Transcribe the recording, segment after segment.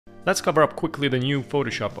Let's cover up quickly the new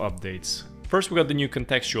Photoshop updates. First, we got the new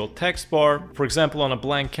contextual text bar. For example, on a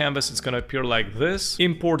blank canvas, it's gonna appear like this.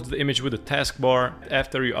 Import the image with the taskbar.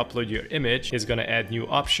 After you upload your image, it's gonna add new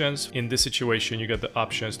options. In this situation, you got the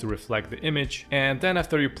options to reflect the image. And then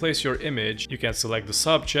after you place your image, you can select the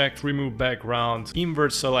subject, remove background,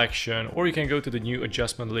 invert selection, or you can go to the new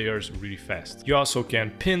adjustment layers really fast. You also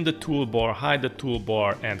can pin the toolbar, hide the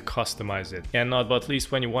toolbar, and customize it. And not but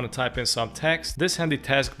least, when you want to type in some text, this handy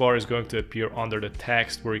taskbar is going to appear under the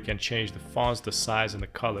text where you can change the font, the size, and the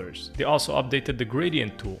colors. They also updated the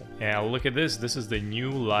gradient tool. And look at this, this is the new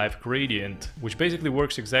live gradient, which basically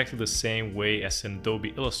works exactly the same way as in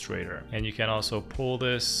Adobe Illustrator. And you can also pull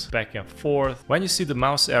this back and forth. When you see the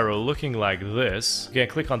mouse arrow looking like this, you can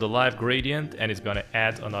click on the live gradient and it's gonna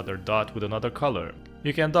add another dot with another color.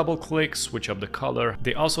 You can double click, switch up the color.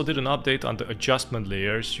 They also did an update on the adjustment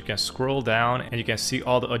layers. You can scroll down and you can see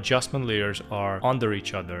all the adjustment layers are under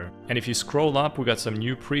each other. And if you scroll up, we got some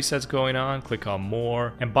new presets going on. Click on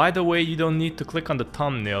more. And by the way, you don't need to click on the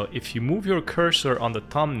thumbnail. If you move your cursor on the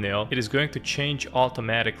thumbnail, it is going to change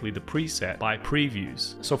automatically the preset by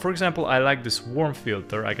previews. So for example, I like this warm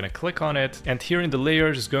filter. I'm gonna click on it, and here in the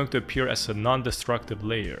layers is going to appear as a non-destructive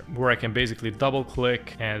layer, where I can basically double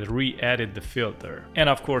click and re-edit the filter. And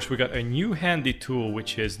of course, we got a new handy tool,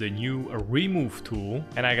 which is the new remove tool.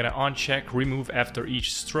 And I'm gonna uncheck remove after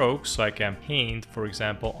each stroke, so I can paint, for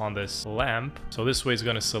example, on this lamp. So this way it's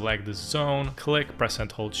gonna select the zone, click, press and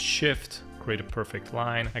hold shift, create a perfect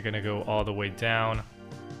line. I'm gonna go all the way down.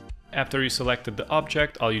 After you selected the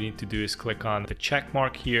object, all you need to do is click on the check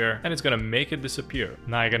mark here and it's gonna make it disappear.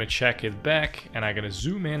 Now I'm gonna check it back and I'm gonna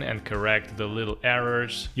zoom in and correct the little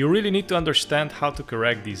errors. You really need to understand how to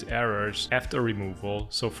correct these errors after removal.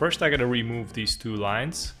 So first I'm gonna remove these two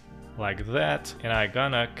lines like that, and I'm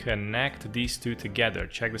gonna connect these two together.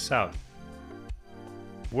 Check this out.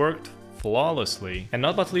 Worked flawlessly. And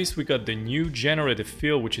not but least, we got the new Generative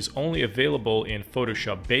Fill, which is only available in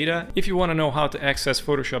Photoshop Beta. If you want to know how to access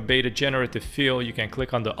Photoshop Beta Generative Fill, you can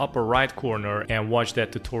click on the upper right corner and watch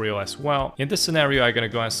that tutorial as well. In this scenario, I'm gonna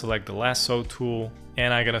go and select the lasso tool,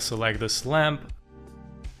 and I'm gonna select this lamp.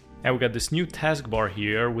 And we got this new taskbar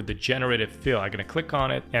here with the Generative Fill. I'm gonna click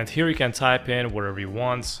on it, and here you can type in whatever you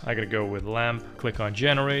want. I'm gonna go with lamp, click on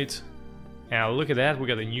generate. And look at that, we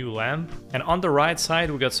got a new lamp. And on the right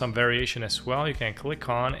side, we got some variation as well. You can click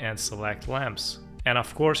on and select lamps. And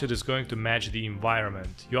of course, it is going to match the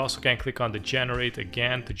environment. You also can click on the generate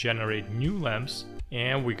again to generate new lamps.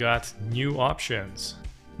 And we got new options.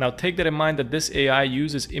 Now take that in mind that this AI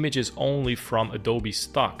uses images only from Adobe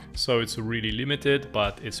stock. So it's really limited,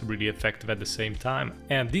 but it's really effective at the same time.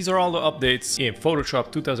 And these are all the updates in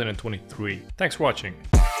Photoshop 2023. Thanks for watching.